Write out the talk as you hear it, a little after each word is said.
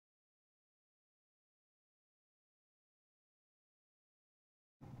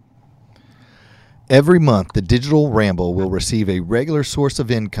Every month, the Digital Ramble will receive a regular source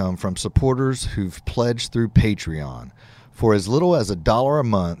of income from supporters who've pledged through Patreon. For as little as $1 a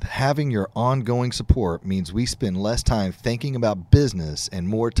month, having your ongoing support means we spend less time thinking about business and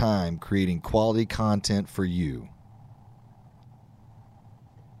more time creating quality content for you.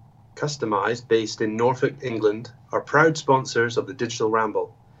 Customized, based in Norfolk, England, are proud sponsors of the Digital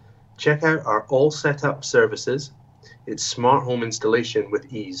Ramble. Check out our all set up services. It's smart home installation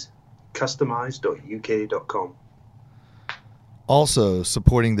with ease. Customized.uk.com. Also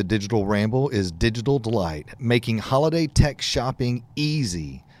supporting the Digital Ramble is Digital Delight, making holiday tech shopping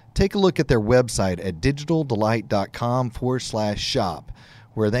easy. Take a look at their website at digitaldelight.com/shop,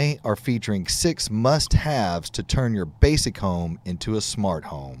 where they are featuring 6 must-haves to turn your basic home into a smart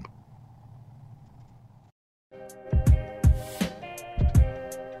home.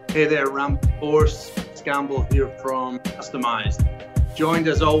 Hey there, Ramble Force. It's Gamble here from Customized. Joined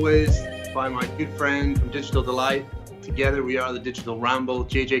as always by my good friend from Digital Delight. Together we are the Digital Ramble.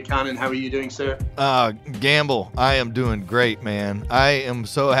 JJ Cannon, how are you doing, sir? Gamble, I am doing great, man. I am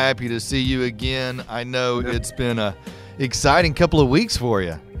so happy to see you again. I know it's been a exciting couple of weeks for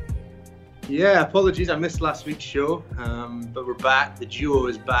you. Yeah, apologies, I missed last week's show, but we're back. The duo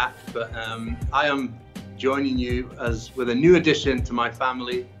is back, but I am joining you with a new addition to my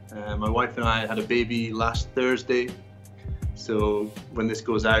family. My wife and I had a baby last Thursday. So when this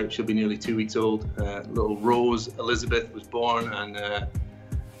goes out, she'll be nearly 2 weeks old. Little Rose Elizabeth was born and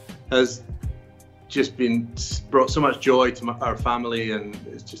has just brought so much joy to our family, and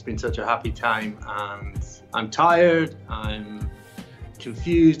it's just been such a happy time. And I'm tired, I'm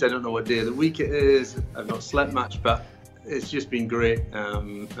confused, I don't know what day of the week it is, I've not slept much, but it's just been great,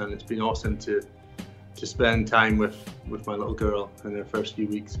 and it's been awesome to spend time with my little girl in her first few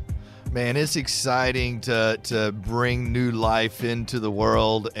weeks. Man, it's exciting to bring new life into the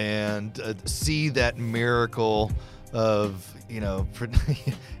world and see that miracle of,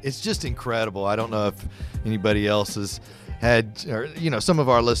 it's just incredible. I don't know if anybody else has had, or, some of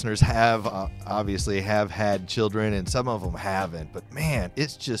our listeners have obviously have had children and some of them haven't, but man,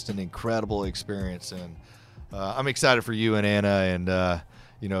 it's just an incredible experience. And I'm excited for you and Anna and,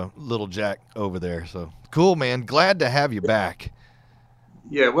 little Jack over there. So cool, man. Glad to have you back.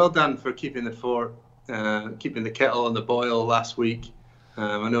 Yeah, well done for keeping the fort, keeping the kettle on the boil last week.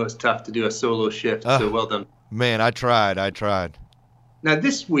 I know it's tough to do a solo shift, so well done. Man, I tried. Now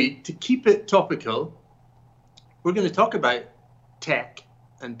this week, to keep it topical, we're going to talk about tech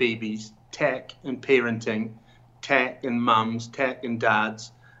and babies, tech and parenting, tech and mums, tech and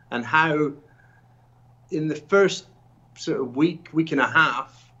dads, and how in the first sort of week and a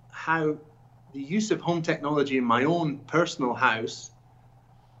half, how the use of home technology in my own personal house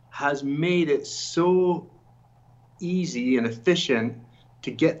has made it so easy and efficient to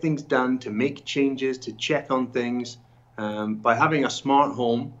get things done, to make changes, to check on things, by having a smart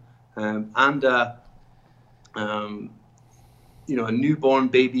home and a newborn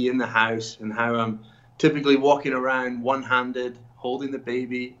baby in the house, and how I'm typically walking around one-handed, holding the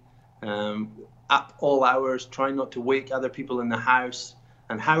baby at all hours, trying not to wake other people in the house,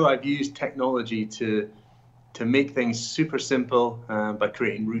 and how I've used technology to make things super simple by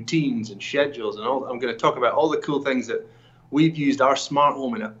creating routines and schedules and all. I'm going to talk about all the cool things that we've used our smart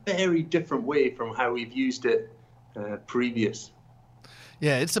home in a very different way from how we've used it previous.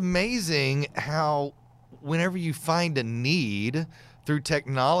 Yeah, it's amazing how whenever you find a need through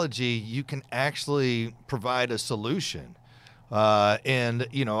technology, you can actually provide a solution. And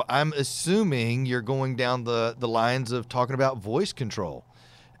I'm assuming you're going down the lines of talking about voice control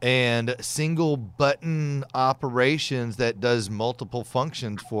and single button operations that does multiple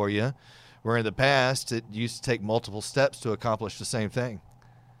functions for you, where in the past it used to take multiple steps to accomplish the same thing.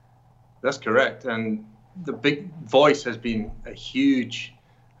 That's correct. And the big voice has been a huge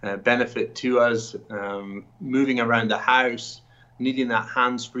benefit to us, moving around the house, needing that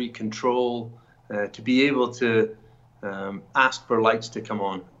hands-free control, to be able to ask for lights to come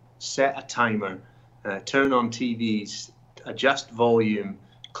on, set a timer, turn on TVs, adjust volume,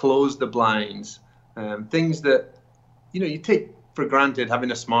 close the blinds, things that you take for granted,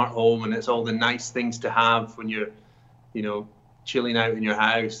 having a smart home, and it's all the nice things to have when you're chilling out in your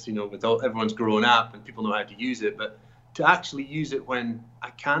house, with everyone's grown up and people know how to use it. But to actually use it when I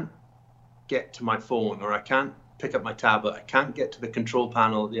can't get to my phone, or I can't pick up my tablet, I can't get to the control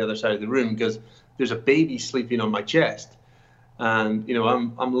panel at the other side of the room because there's a baby sleeping on my chest, and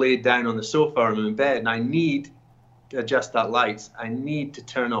I'm laid down on the sofa, or I'm in bed, and I need to adjust that lights. I need to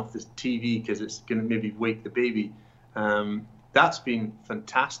turn off this TV because it's going to maybe wake the baby. That's been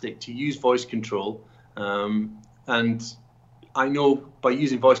fantastic to use voice control, and I know by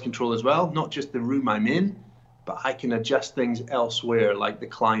using voice control as well, not just the room I'm in, but I can adjust things elsewhere, like the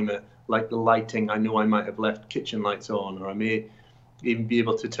climate, like the lighting. I know I might have left kitchen lights on, or I may even be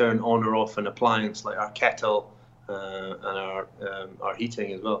able to turn on or off an appliance like our kettle and our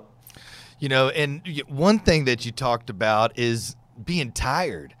heating as well. You know, and one thing that you talked about is being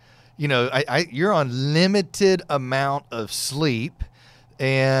tired. You know, you're on limited amount of sleep,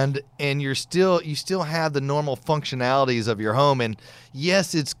 and you still have the normal functionalities of your home. And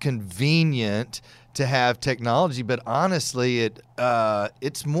yes, it's convenient to have technology, but honestly,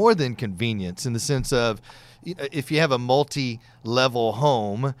 it's more than convenience in the sense of, if you have a multi-level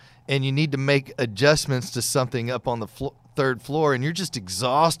home and you need to make adjustments to something up on the third floor and you're just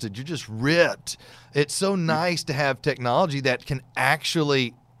exhausted, you're just ripped. It's so nice to have technology that can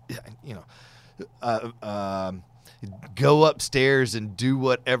actually, go upstairs and do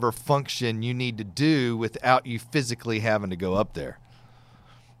whatever function you need to do without you physically having to go up there.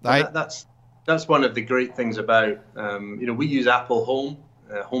 That's one of the great things about, we use Apple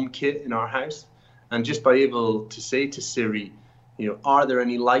HomeKit in our house. And just by able to say to Siri, are there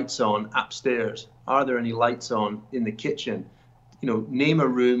any lights on upstairs? Are there any lights on in the kitchen? Name a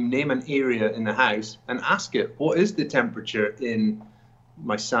room, name an area in the house, and ask it, what is the temperature in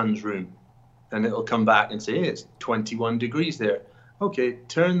my son's room? And it'll come back and say, hey, it's 21 degrees there. Okay,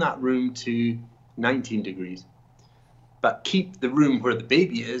 turn that room to 19 degrees. But keep the room where the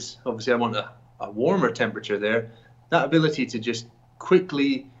baby is. Obviously, I want a warmer temperature there. That ability to just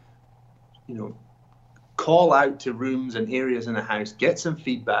quickly, call out to rooms and areas in the house, get some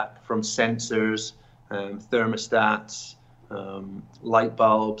feedback from sensors, thermostats, light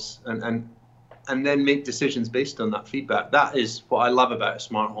bulbs, and then make decisions based on that feedback. That is what I love about a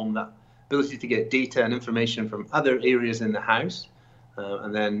smart home, that ability to get data and information from other areas in the house,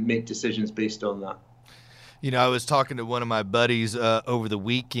 and then make decisions based on that. I was talking to one of my buddies over the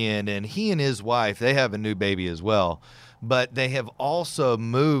weekend, and he and his wife, they have a new baby as well, but they have also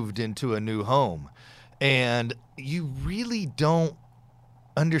moved into a new home. And you really don't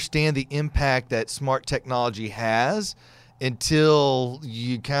understand the impact that smart technology has until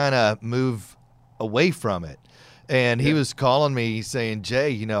you kind of move away from it. And he was calling me saying,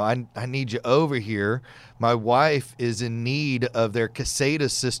 Jay, I need you over here. My wife is in need of their Caseta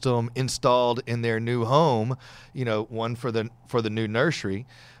system installed in their new home, one for the new nursery.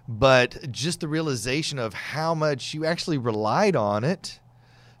 But just the realization of how much you actually relied on it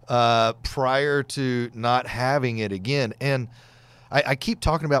prior to not having it again. And I keep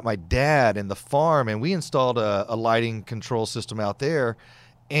talking about my dad and the farm, and we installed a lighting control system out there.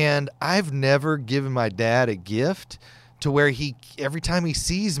 And I've never given my dad a gift to where every time he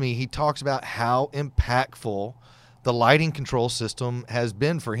sees me, he talks about how impactful the lighting control system has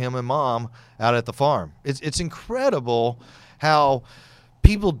been for him and Mom out at the farm. It's incredible how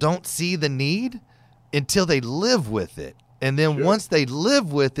people don't see the need until they live with it. And then once they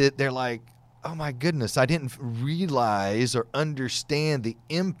live with it, they're like, oh my goodness, I didn't realize or understand the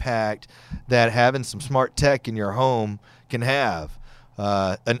impact that having some smart tech in your home can have.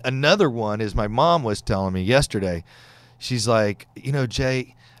 Another one is my mom was telling me yesterday. She's like,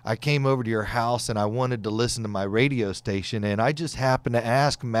 Jay, I came over to your house and I wanted to listen to my radio station, and I just happened to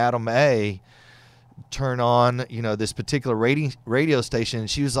ask Madam A, turn on, this particular radio station. And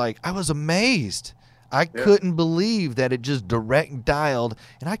she was like, I was amazed. I couldn't believe that it just direct dialed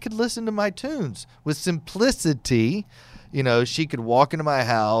and I could listen to my tunes with simplicity. She could walk into my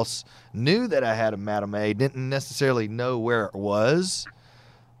house, knew that I had a Madam A, didn't necessarily know where it was,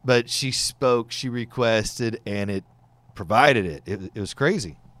 but she spoke, she requested, and it provided it. It was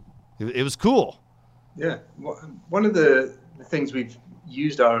crazy. It was cool. Yeah. One of the things we've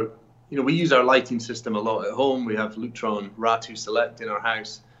used we use our lighting system a lot at home. We have Lutron Ratu Select in our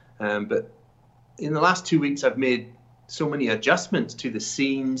house. But in the last 2 weeks, I've made so many adjustments to the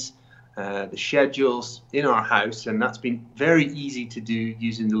scenes, the schedules in our house, and that's been very easy to do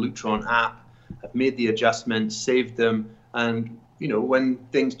using the Lutron app. I've made the adjustments, saved them, and when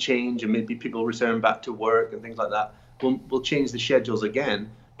things change and maybe people return back to work and things like that, we'll change the schedules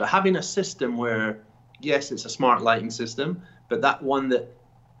again. But having a system where, yes, it's a smart lighting system, but that one that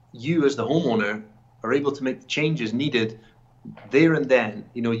you as the homeowner are able to make the changes needed there and then.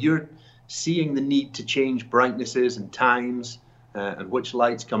 You're seeing the need to change brightnesses and times and which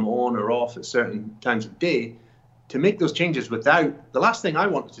lights come on or off at certain times of day, to make those changes without, the last thing I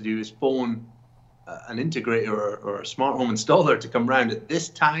want to do is phone an integrator or a smart home installer to come around at this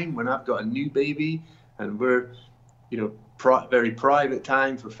time when I've got a new baby and we're, very private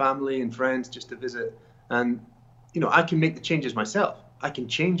time for family and friends just to visit. And, I can make the changes myself. I can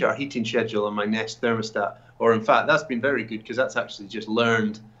change our heating schedule on my Nest thermostat, Or in fact, that's been very good because that's actually just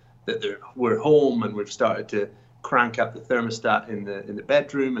learned that we're home, and we've started to crank up the thermostat in the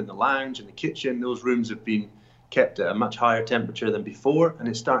bedroom and the lounge and the kitchen. Those rooms have been kept at a much higher temperature than before, and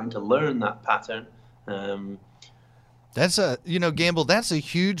it's starting to learn that pattern. That's Gamble, that's a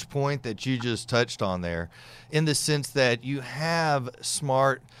huge point that you just touched on there, in the sense that you have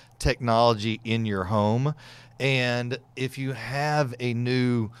smart technology in your home. And if you have a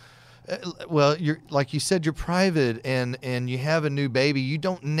new, you're, like you said, you're private, and you have a new baby, you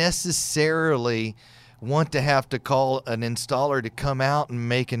don't necessarily want to have to call an installer to come out and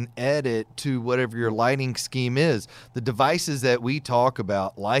make an edit to whatever your lighting scheme is. The devices that we talk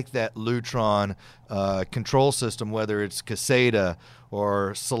about, like that Lutron control system, whether it's Caseta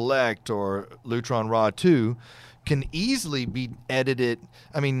or Select or Lutron Raw 2, can easily be edited.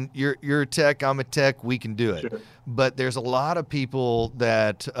 I mean, you're a tech, I'm a tech, we can do it. Sure. But there's a lot of people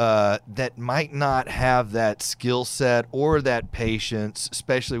that that might not have that skill set or that patience,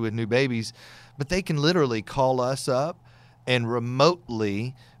 especially with new babies. But they can literally call us up, and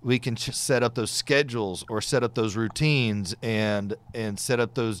remotely we can set up those schedules or set up those routines and set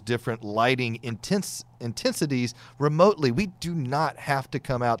up those different lighting intensities remotely. We do not have to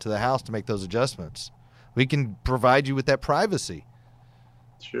come out to the house to make those adjustments. We can provide you with that privacy.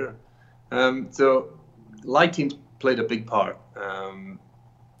 Sure. So lighting played a big part.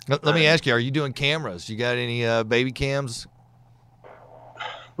 Let me ask you, are you doing cameras? You got any baby cams?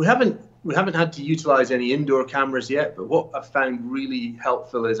 We haven't had to utilize any indoor cameras yet, but what I've found really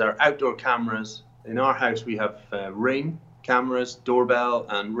helpful is our outdoor cameras. In our house, we have Ring cameras, doorbell,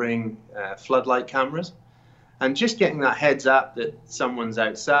 and Ring floodlight cameras. And just getting that heads up that someone's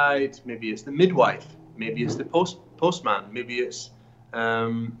outside, maybe it's the midwife, maybe it's the postman, maybe it's a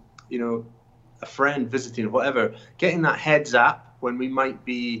friend visiting, whatever. Getting that heads up when we might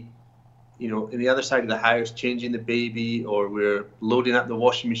be in the other side of the house, changing the baby, or we're loading up the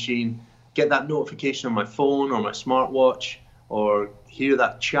washing machine, get that notification on my phone or my smartwatch, or hear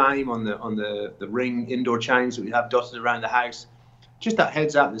that chime on the Ring indoor chimes that we have dotted around the house. Just that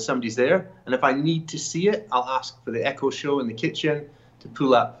heads up that somebody's there. And if I need to see it, I'll ask for the Echo Show in the kitchen to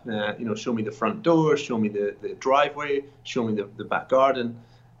pull up, show me the front door, show me the driveway, show me the back garden.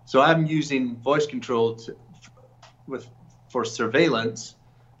 So I'm using voice control for surveillance,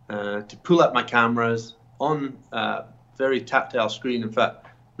 to pull up my cameras on a very tactile screen. In fact,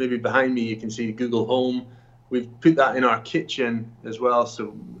 maybe behind me you can see Google Home. We've put that in our kitchen as well.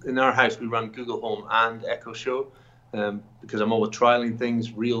 So in our house we run Google Home and Echo Show, because I'm always trialing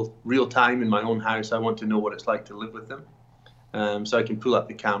things real time in my own house. I want to know what it's like to live with them. So I can pull up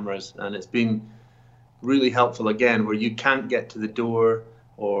the cameras, and it's been really helpful, again, where you can't get to the door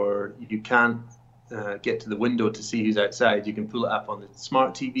or you can't get to the window to see who's outside. You can pull it up on the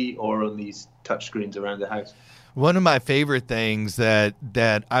smart TV or on these touch screens around the house. One of my favorite things that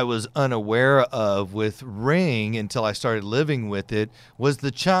I was unaware of with Ring until I started living with it was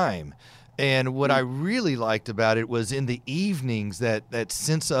the chime. And what I really liked about it was in the evenings, that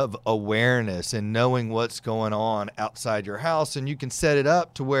sense of awareness and knowing what's going on outside your house. And you can set it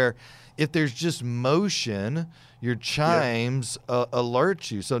up to where if there's just motion, your chimes alert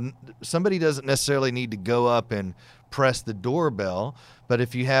you. So somebody doesn't necessarily need to go up and press the doorbell, but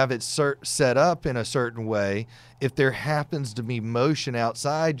if you have it set up in a certain way, if there happens to be motion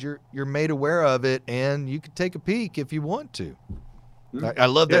outside, you're made aware of it, and you can take a peek if you want to. I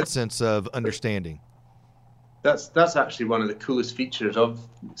love that sense of understanding. That's actually one of the coolest features of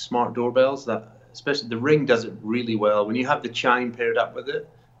smart doorbells. That especially the Ring does it really well. When you have the chime paired up with it,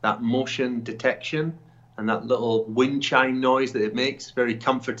 that motion detection and that little wind chime noise that it makes, very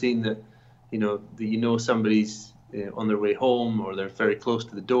comforting. That somebody's on their way home, or they're very close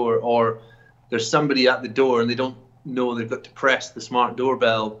to the door, or there's somebody at the door and they don't know they've got to press the smart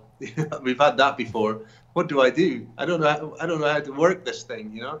doorbell. We've had that before. What do? I don't know how to work this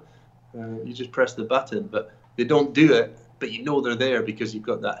thing. You just press the button, but they don't do it. But they're there because you've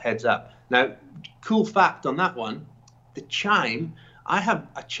got that heads up. Now, cool fact on that one, the chime. I have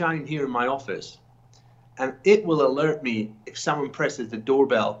a chime here in my office, and it will alert me if someone presses the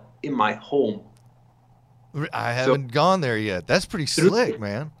doorbell in my home. I haven't gone there yet. That's pretty slick,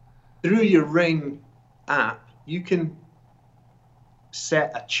 man. Through your Ring app, you can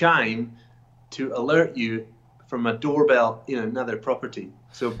set a chime to alert you from a doorbell in another property.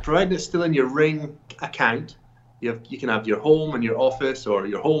 So provided it's still in your Ring account, you can have your home and your office, or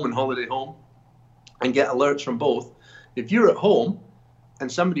your home and holiday home, and get alerts from both. If you're at home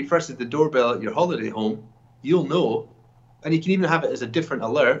and somebody presses the doorbell at your holiday home, you'll know, and you can even have it as a different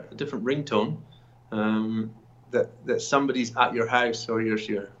alert, a different ringtone, that somebody's at your house, or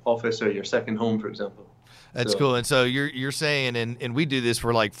your office, or your second home, for example. That's So cool. And so you're saying, and we do this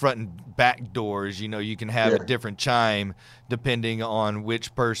for like front and back doors. You can have a yeah, different chime depending on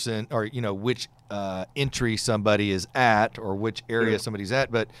which person or which entry somebody is at or which yeah. area somebody's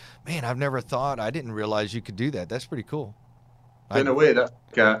at. But man, I didn't realize you could do that. That's pretty cool. So in a way, that's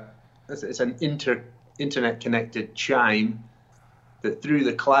like it's an internet connected chime that through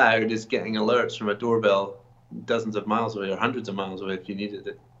the cloud is getting alerts from a doorbell dozens of miles away or hundreds of miles away if you needed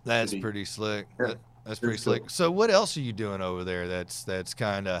it to That's be. pretty slick. Yeah, That's pretty it's cool. slick. So what else are you doing over there that's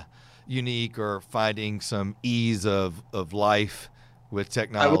kind of unique or finding some ease of life with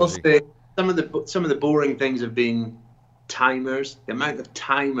I will technology? say some of the boring things have been timers. The amount of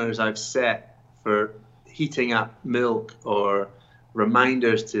timers I've set for heating up milk or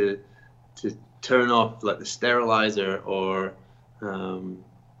reminders to turn off like the sterilizer or um,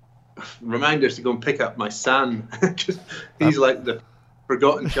 reminders to go and pick up my son because he's like the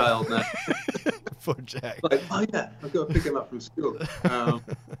forgotten child now. For Jack. Like, oh yeah, I've got to pick him up from school. How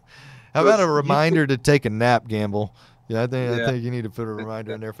So about a it's reminder to take a nap, Gamble? Yeah, I yeah, think you need to put a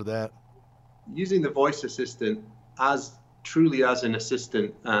reminder in there for that. using the voice assistant as truly as an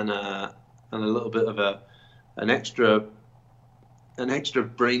assistant and a little bit of an extra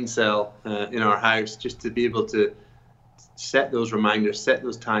brain cell in our house just to be able to set those reminders, set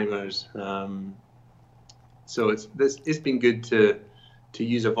those timers. So it's been good to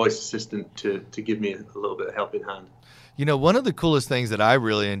use a voice assistant to give me a little bit of helping hand. One of the coolest things that I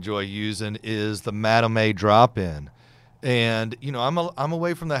really enjoy using is the Madame A drop-in. And I'm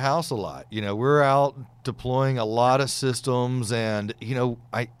away from the house a lot. We're out deploying a lot of systems, and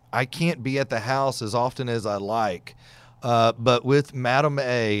I can't be at the house as often as I like. But with Madame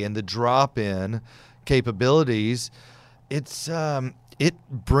A and the drop-in capabilities, it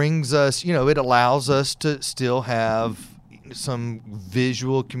brings us, it allows us to still have some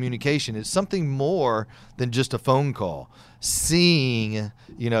visual communication. It's something more than just a phone call. Seeing,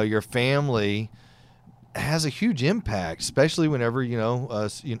 your family has a huge impact, especially whenever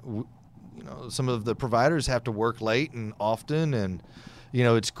some of the providers have to work late and often, and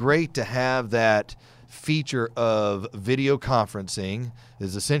it's great to have that feature of video conferencing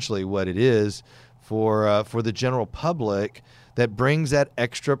is essentially what it is for the general public that brings that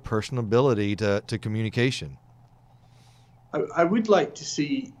extra personability to communication. I would like to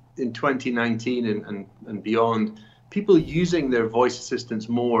see in 2019 and beyond people using their voice assistants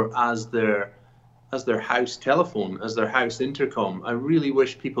more as their house telephone, as their house intercom. I really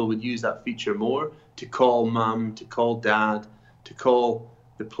wish people would use that feature more to call mum, to call dad, to call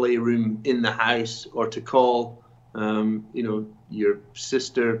the playroom in the house, or to call your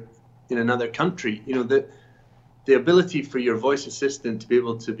sister in another country. The ability for your voice assistant to be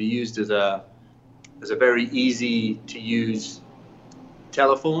able to be used as a very easy to use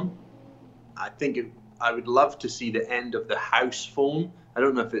telephone. I would love to see the end of the house phone. I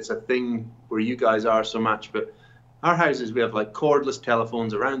don't know if it's a thing where you guys are so much, but our houses, we have like cordless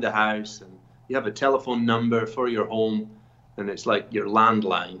telephones around the house, and you have a telephone number for your home, and it's like your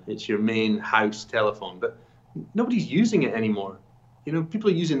landline. It's your main house telephone, but nobody's using it anymore. People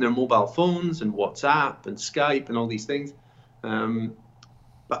are using their mobile phones and WhatsApp and Skype and all these things.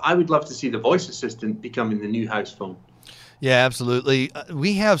 But I would love to see the voice assistant becoming the new house phone. Yeah, absolutely.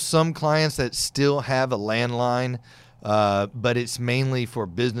 We have some clients that still have a landline, but it's mainly for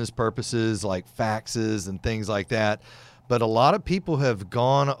business purposes like faxes and things like that. But a lot of people have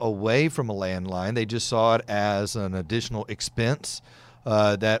gone away from a landline. They just saw it as an additional expense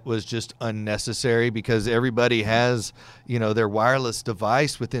that was just unnecessary because everybody has, their wireless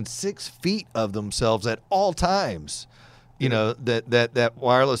device within 6 feet of themselves at all times. That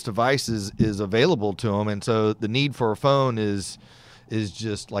wireless device is available to them, and so the need for a phone is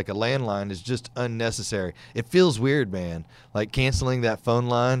just like a landline is just unnecessary. It feels weird, man. Like canceling that phone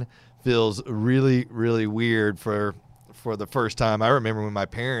line feels really, really weird for the first time. I remember when my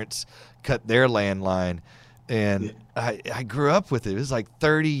parents cut their landline, and I grew up with it. It was like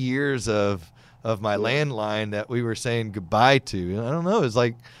 30 years of my landline that we were saying goodbye to. And I don't know. It's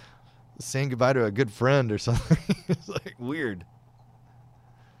like saying goodbye to a good friend or something. It's like weird.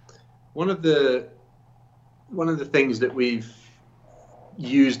 One of the things that we've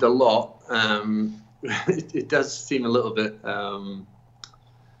used a lot, it does seem a little bit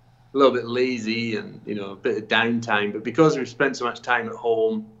lazy and a bit of downtime, but because we've spent so much time at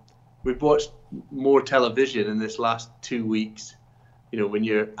home, we've watched more television in this last 2 weeks. When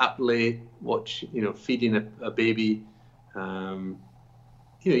you're up late, feeding a baby,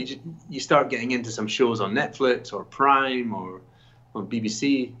 you start getting into some shows on Netflix or Prime or on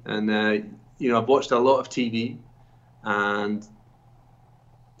BBC, and I've watched a lot of TV, and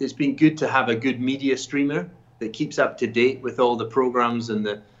it's been good to have a good media streamer that keeps up to date with all the programs and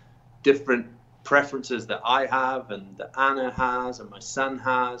the different preferences that I have and that Anna has and my son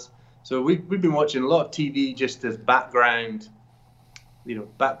has. So we've been watching a lot of TV just as background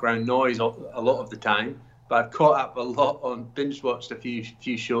noise a lot of the time. But I've caught up a lot on binge watched a few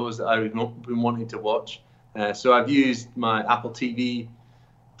shows that I've been wanting to watch. So I've used my Apple TV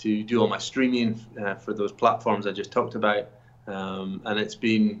to do all my streaming for those platforms I just talked about, and it's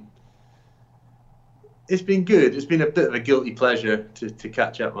been good. It's been a bit of a guilty pleasure to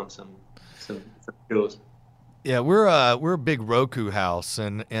catch up on some shows. Yeah, we're a big Roku house,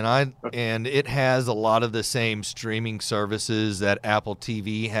 and it has a lot of the same streaming services that Apple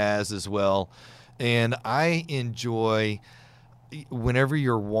TV has as well. And I enjoy whenever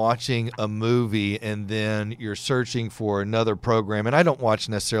you're watching a movie and then you're searching for another program. And I don't watch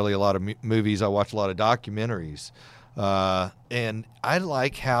necessarily a lot of movies. I watch a lot of documentaries. And I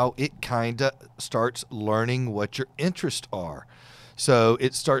like how it kind of starts learning what your interests are. So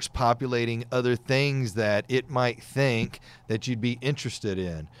it starts populating other things that it might think that you'd be interested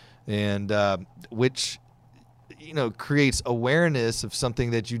in, and which creates awareness of something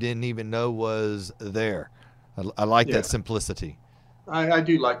that you didn't even know was there. I like that simplicity. I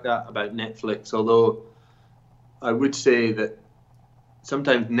do like that about Netflix, although I would say that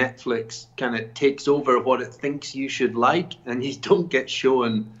sometimes Netflix kind of takes over what it thinks you should like, and you don't get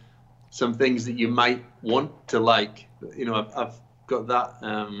shown some things that you might want to like. I've got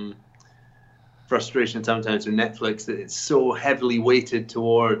that frustration sometimes with Netflix, that it's so heavily weighted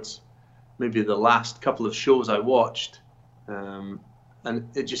towards maybe the last couple of shows I watched, and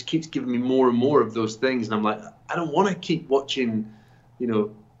it just keeps giving me more and more of those things, and I'm like, I don't want to keep watching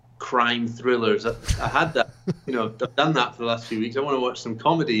crime thrillers. I had that I've done that for the last few weeks. I want to watch some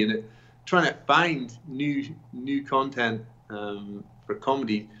comedy, and trying to find new content for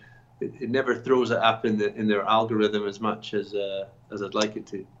comedy, it never throws it up in their algorithm as much as I'd like it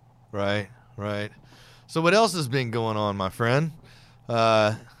to. Right. So what else has been going on, my friend?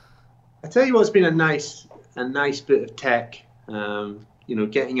 I tell you what's been a nice bit of tech.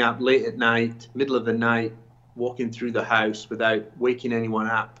 Getting up late at night, middle of the night, walking through the house without waking anyone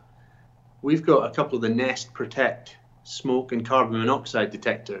up. We've got a couple of the Nest Protect smoke and carbon monoxide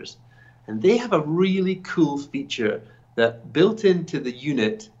detectors, and they have a really cool feature that built into the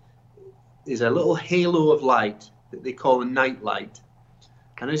unit is a little halo of light that they call a night light.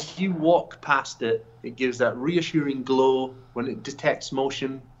 And as you walk past it, it gives that reassuring glow. When it detects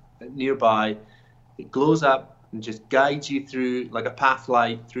motion nearby, it glows up and just guides you through, like a path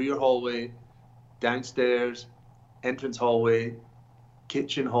light, through your hallway, downstairs, entrance hallway,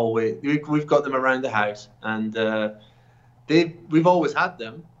 kitchen hallway. We've got them around the house, and we've always had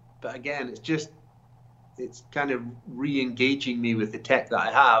them, but again, it's kind of re-engaging me with the tech that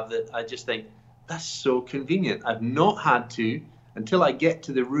I have, that I just think that's so convenient. I've not had to, until I get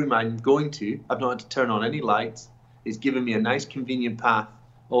to the room I'm going to, I've not had to turn on any lights. It's given me a nice convenient path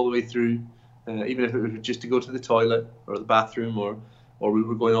all the way through, even if it was just to go to the toilet or the bathroom, or we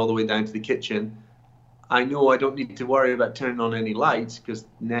were going all the way down to the kitchen. I know I don't need to worry about turning on any lights because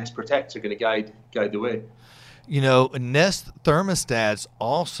Nest Protects are going to guide the way. Nest thermostats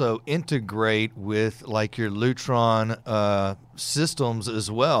also integrate with like your Lutron systems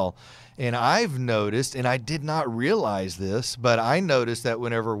as well. And I've noticed, and I did not realize this, but I noticed that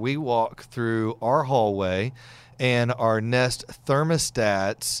whenever we walk through our hallway and our Nest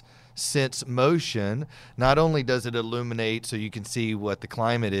thermostats sense motion, not only does it illuminate so you can see what the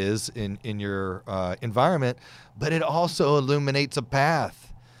climate is in your environment, but it also illuminates a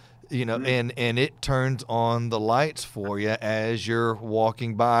path. And it turns on the lights for you as you're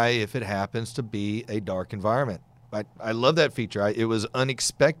walking by if it happens to be a dark environment. I love that feature. It was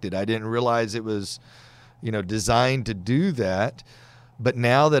unexpected. I didn't realize it was, designed to do that. But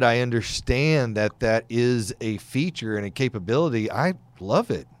now that I understand that is a feature and a capability, I love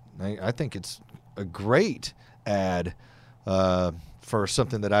it. I think it's a great ad for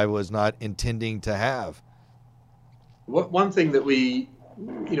something that I was not intending to have. One thing that we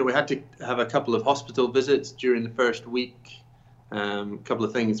had to have a couple of hospital visits during the first week. A couple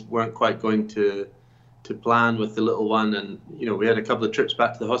of things weren't quite going to plan with the little one, and we had a couple of trips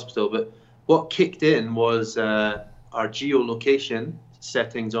back to the hospital. But what kicked in was our geolocation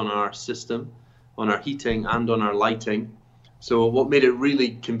settings on our system, on our heating and on our lighting. So what made it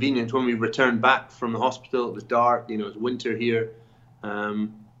really convenient when we returned back from the hospital, it was dark, it was winter here.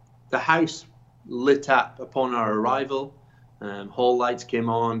 The house lit up upon our arrival. Hall lights came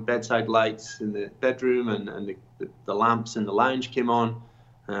on, bedside lights in the bedroom, and the lamps in the lounge came on.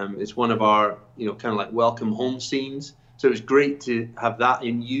 It's one of our, kind of like welcome home scenes. So it was great to have that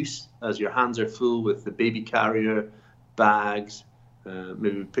in use as your hands are full with the baby carrier, bags.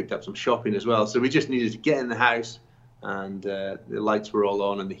 Maybe we picked up some shopping as well. So we just needed to get in the house, and the lights were all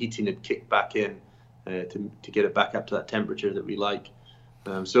on and the heating had kicked back in to get it back up to that temperature that we like.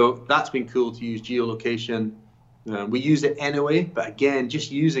 So that's been cool to use geolocation. We use it anyway, but again,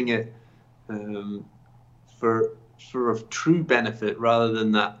 just using it for a true benefit rather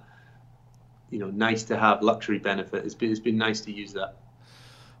than that, nice to have luxury benefit. It's been nice to use that.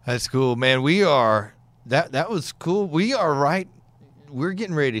 That's cool, man. That was cool. We're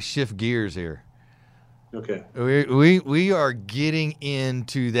getting ready to shift gears here. Okay. We are getting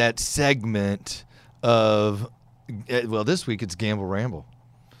into that segment of, well, this week it's Gamble Ramble.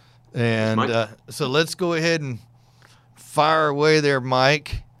 And so let's go ahead and fire away there,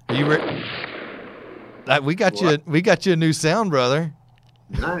 Mike. Are you ready? We got you a new sound, brother.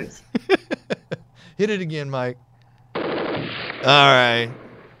 Nice. Hit it again, Mike. All right.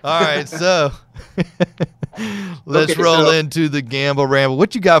 So let's roll into the Gamble Ramble.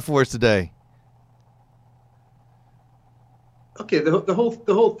 What you got for us today? Okay, the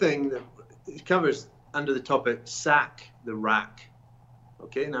whole thing that it covers under the topic sack the rack.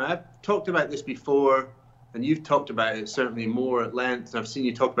 Okay, now I've talked about this before, and you've talked about it certainly more at length, and I've seen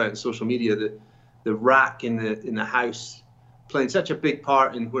you talk about it on social media, the rack in the house playing such a big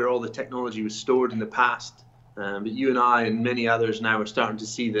part in where all the technology was stored in the past. But you and I and many others now are starting to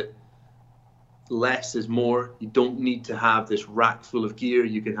see that less is more. You don't need to have this rack full of gear.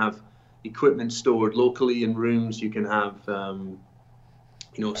 You can have equipment stored locally in rooms. You can have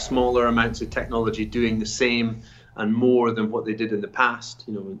smaller amounts of technology doing the same and more than what they did in the past.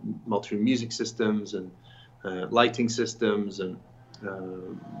 Multi-room music systems and lighting systems and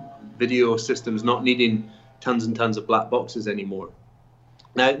video systems, not needing tons and tons of black boxes anymore.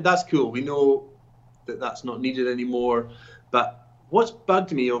 Now that's cool. We know that that's not needed anymore. But what's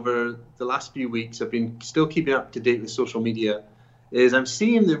bugged me over the last few weeks, I've been still keeping up to date with social media, is I'm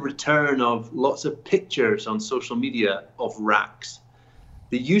seeing the return of lots of pictures on social media of racks.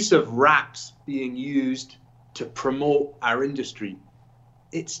 The use of racks being used to promote our industry.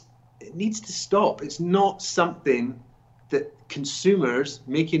 It needs to stop. It's not something that consumers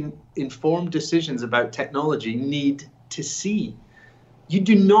making informed decisions about technology need to see. You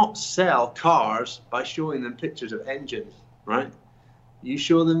do not sell cars by showing them pictures of engines, right? You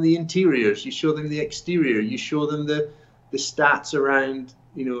show them the interiors, you show them the exterior, you show them the stats around,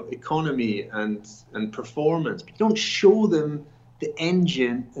 economy and performance. But you don't show them the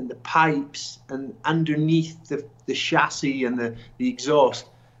engine and the pipes and underneath the chassis and the exhaust.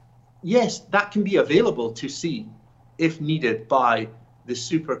 Yes, that can be available to see if needed by the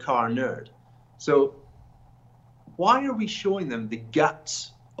supercar nerd. So why are we showing them the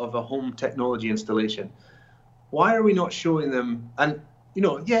guts of a home technology installation? Why are we not showing them, and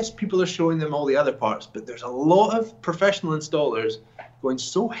yes, people are showing them all the other parts, but there's a lot of professional installers going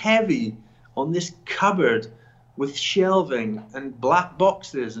so heavy on this cupboard with shelving and black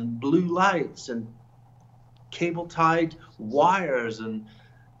boxes and blue lights and cable-tied wires and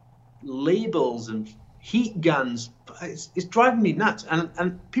labels and heat guns. It's driving me nuts.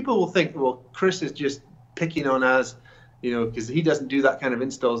 And people will think, well, Chris is just picking on us, because he doesn't do that kind of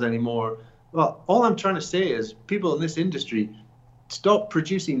installs anymore. Well, all I'm trying to say is people in this industry, stop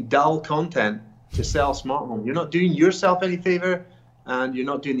producing dull content to sell smart home. You're not doing yourself any favor, and you're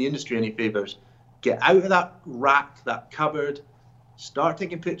not doing the industry any favors. Get out of that rack, that cupboard, start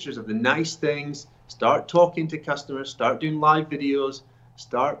taking pictures of the nice things, start talking to customers, start doing live videos,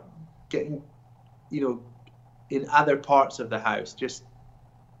 start getting, in other parts of the house. Just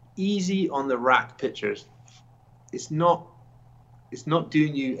easy on the rack pictures. It's not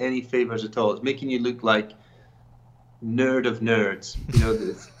doing you any favors at all. It's making you look like nerd of nerds.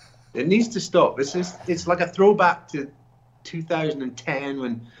 It needs to stop. It's like a throwback to 2010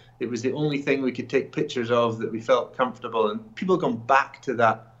 when it was the only thing we could take pictures of that we felt comfortable, and people have gone back to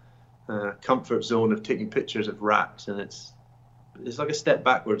that comfort zone of taking pictures of racks, and it's like a step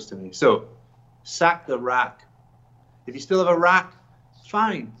backwards to me. So sack the rack. If you still have a rack,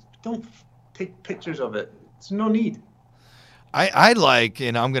 fine. Don't take pictures of it. It's no need. I like,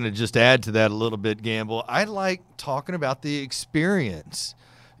 and I'm going to just add to that a little bit, Gamble, I like talking about the experience.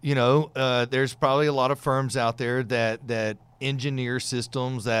 There's probably a lot of firms out there that engineer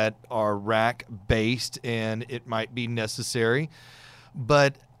systems that are rack-based, and it might be necessary.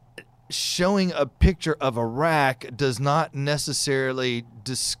 But showing a picture of a rack does not necessarily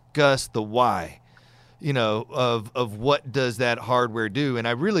discuss the why. of what does that hardware do. And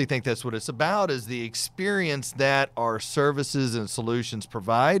I really think that's what it's about, is the experience that our services and solutions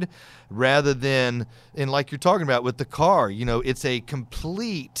provide, rather than, and like you're talking about with the car, it's a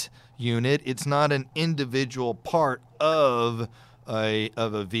complete unit. It's not an individual part of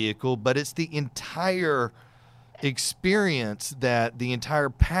a vehicle, but it's the entire experience that the entire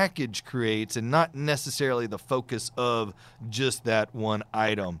package creates, and not necessarily the focus of just that one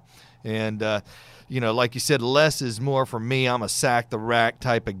item. And like you said, less is more for me. I'm a sack the rack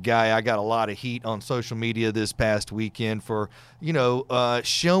type of guy. I got a lot of heat on social media this past weekend for,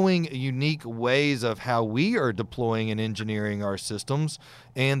 showing unique ways of how we are deploying and engineering our systems,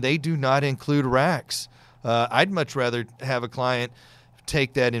 and they do not include racks. I'd much rather have a client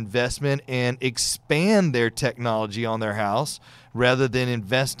take that investment and expand their technology on their house rather than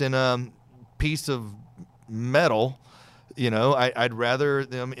invest in a piece of metal. I'd rather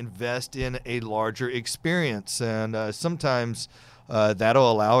them invest in a larger experience. And sometimes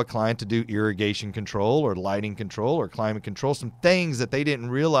that'll allow a client to do irrigation control or lighting control or climate control, some things that they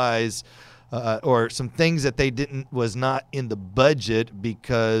didn't realize or some things that they was not in the budget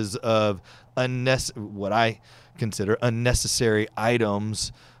because of what I consider unnecessary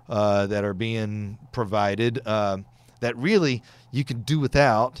items that are being provided that really you can do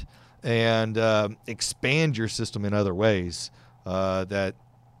without, and expand your system in other ways. I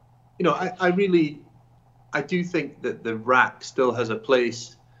do think that the rack still has a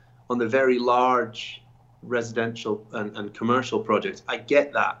place on the very large residential and commercial projects. I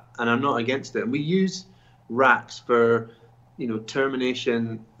get that, and I'm not against it. And we use racks for,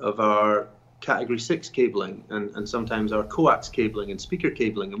 termination of our Category 6 cabling and sometimes our coax cabling and speaker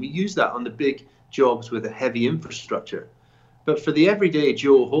cabling. And we use that on the big jobs with a heavy infrastructure. But for the everyday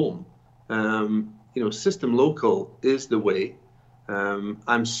Joe home, system local is the way.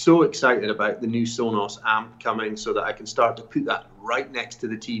 I'm so excited about the new Sonos amp coming, so that I can start to put that right next to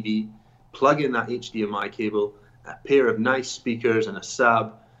the TV, plug in that HDMI cable, a pair of nice speakers and a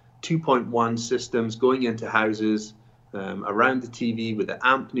sub, 2.1 systems going into houses, around the TV with the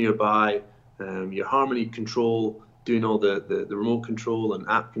amp nearby, your Harmony control, doing all the remote control and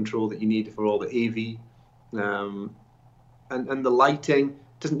app control that you need for all the AV. And the lighting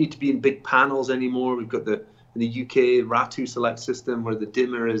doesn't need to be in big panels anymore. We've got in the UK Ratu Select system where the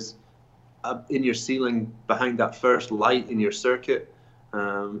dimmer is up in your ceiling behind that first light in your circuit.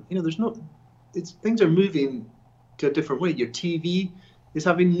 Things are moving to a different way. Your TV is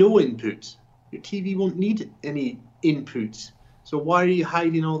having no inputs. Your TV won't need any inputs. So why are you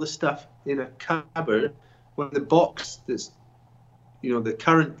hiding all the stuff in a cupboard when the box that's, the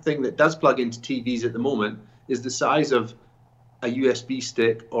current thing that does plug into TVs at the moment is the size of a USB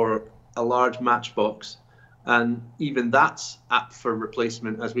stick or a large matchbox, and even that's up for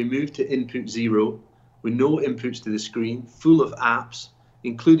replacement as we move to input zero, with no inputs to the screen, full of apps,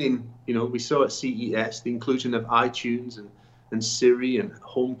 including, we saw at CES the inclusion of iTunes and Siri and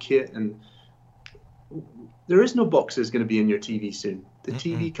HomeKit, and there is no boxes going to be in your TV soon. The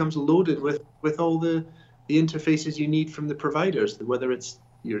TV comes loaded with all the interfaces you need from the providers, whether it's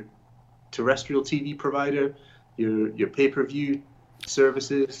your terrestrial TV provider, your pay-per-view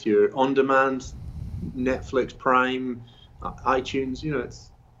services, your on-demand, Netflix, Prime, iTunes.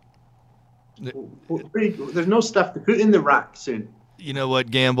 There's no stuff to put in the rack soon. You know what,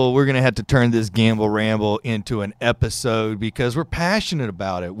 Gamble? We're going to have to turn this Gamble Ramble into an episode because we're passionate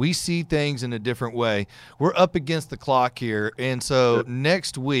about it. We see things in a different way. We're up against the clock here. And so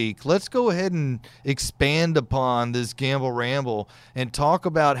next week, let's go ahead and expand upon this Gamble Ramble and talk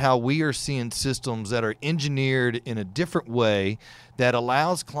about how we are seeing systems that are engineered in a different way that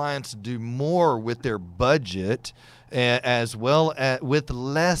allows clients to do more with their budget, as well as with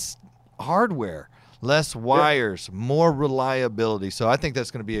less hardware. Less wires, more reliability. So I think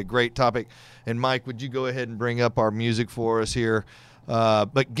that's going to be a great topic. And Mike, would you go ahead and bring up our music for us here?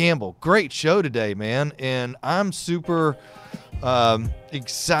 But Gamble, great show today, man. And I'm super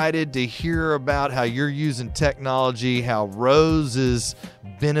excited to hear about how you're using technology, how Rose is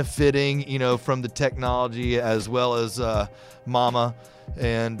benefiting, from the technology, as well as Mama,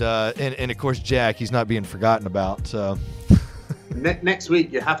 and of course Jack. He's not being forgotten about. So next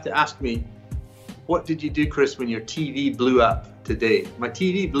week you have to ask me, what did you do, Chris, when your TV blew up today? My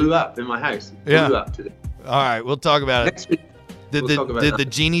TV blew up in my house. It blew up today. All right, we'll talk about Next week, Did the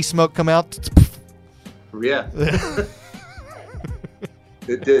genie smoke come out? Yeah.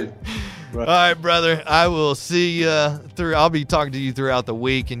 It did. Right. All right, brother. I will see you I'll be talking to you throughout the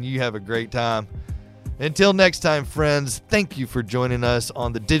week, and you have a great time. Until next time, friends, thank you for joining us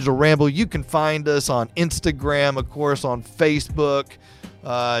on the Digital Ramble. You can find us on Instagram, of course, on Facebook.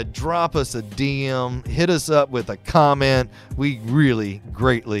 drop us a DM, hit us up with a comment. We really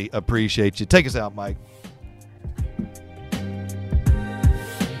greatly appreciate you. Take us out, Mike.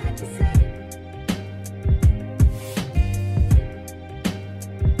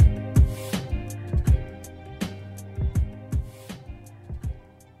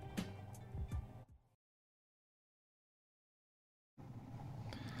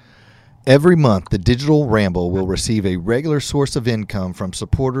 Every month, the Digital Ramble will receive a regular source of income from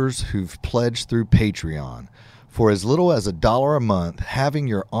supporters who've pledged through Patreon. For as little as $1 a month, having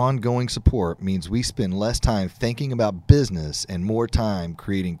your ongoing support means we spend less time thinking about business and more time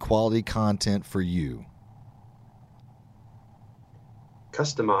creating quality content for you.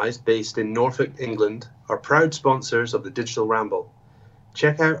 Customized, based in Norfolk, England, are proud sponsors of the Digital Ramble.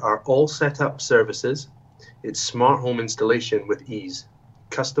 Check out our all set-up services. It's smart home installation with ease.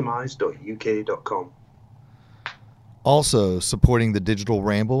 Customize.uk.com. Also supporting the Digital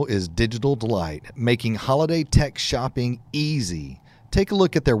Ramble is Digital Delight, making holiday tech shopping easy. Take a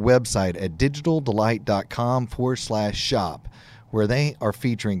look at their website at digitaldelight.com/shop, where they are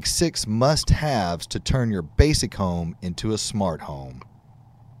featuring 6 must-haves to turn your basic home into a smart home.